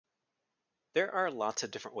There are lots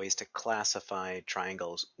of different ways to classify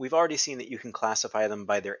triangles. We've already seen that you can classify them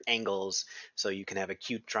by their angles, so you can have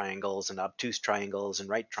acute triangles and obtuse triangles and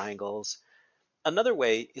right triangles. Another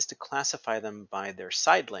way is to classify them by their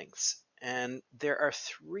side lengths, and there are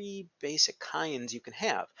three basic kinds you can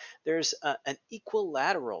have. There's an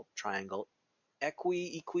equilateral triangle.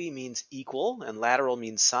 Equi means equal, and lateral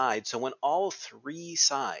means side. So when all three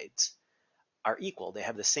sides are equal, they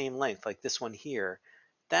have the same length, like this one here,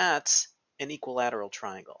 that's an equilateral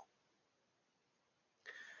triangle.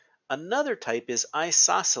 Another type is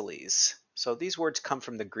isosceles. So these words come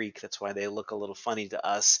from the Greek, that's why they look a little funny to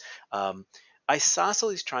us.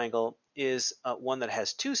 Isosceles triangle is one that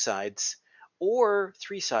has two sides or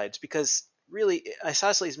three sides, because really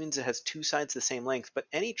isosceles means it has two sides the same length, but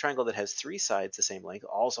any triangle that has three sides the same length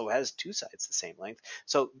also has two sides the same length.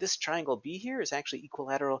 So this triangle B here is actually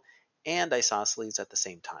equilateral and isosceles at the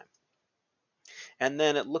same time. And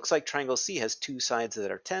then it looks like triangle C has two sides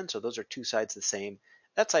that are 10, so those are two sides the same.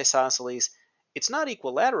 That's isosceles. It's not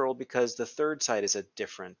equilateral because the third side is a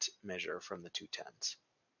different measure from the two tens.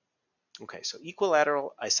 Okay, so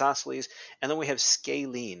equilateral, isosceles, and then we have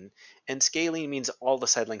scalene. And scalene means all the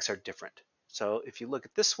side lengths are different. So if you look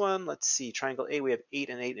at this one, let's see, triangle A, we have 8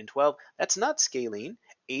 and 8 and 12. That's not scalene.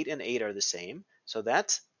 8 and 8 are the same. So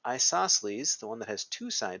that's isosceles, the one that has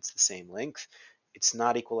two sides the same length. It's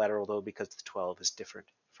not equilateral though because the 12 is different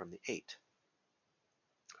from the 8.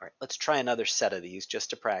 All right, let's try another set of these just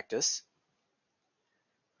to practice.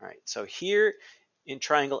 All right, so here in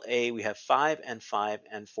triangle A, we have 5 and 5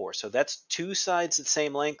 and 4. So that's two sides the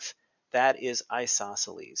same length. That is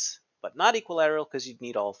isosceles, but not equilateral because you'd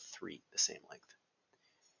need all three the same length.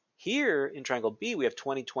 Here in triangle B, we have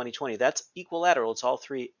 20, 20, 20. That's equilateral. It's all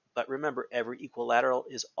three. But remember, every equilateral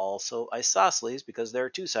is also isosceles because there are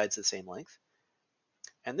two sides the same length.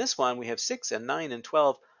 And this one, we have 6 and 9 and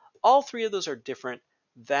 12. All three of those are different.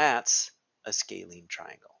 That's a scalene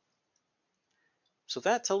triangle. So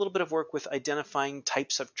that's a little bit of work with identifying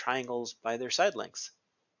types of triangles by their side lengths.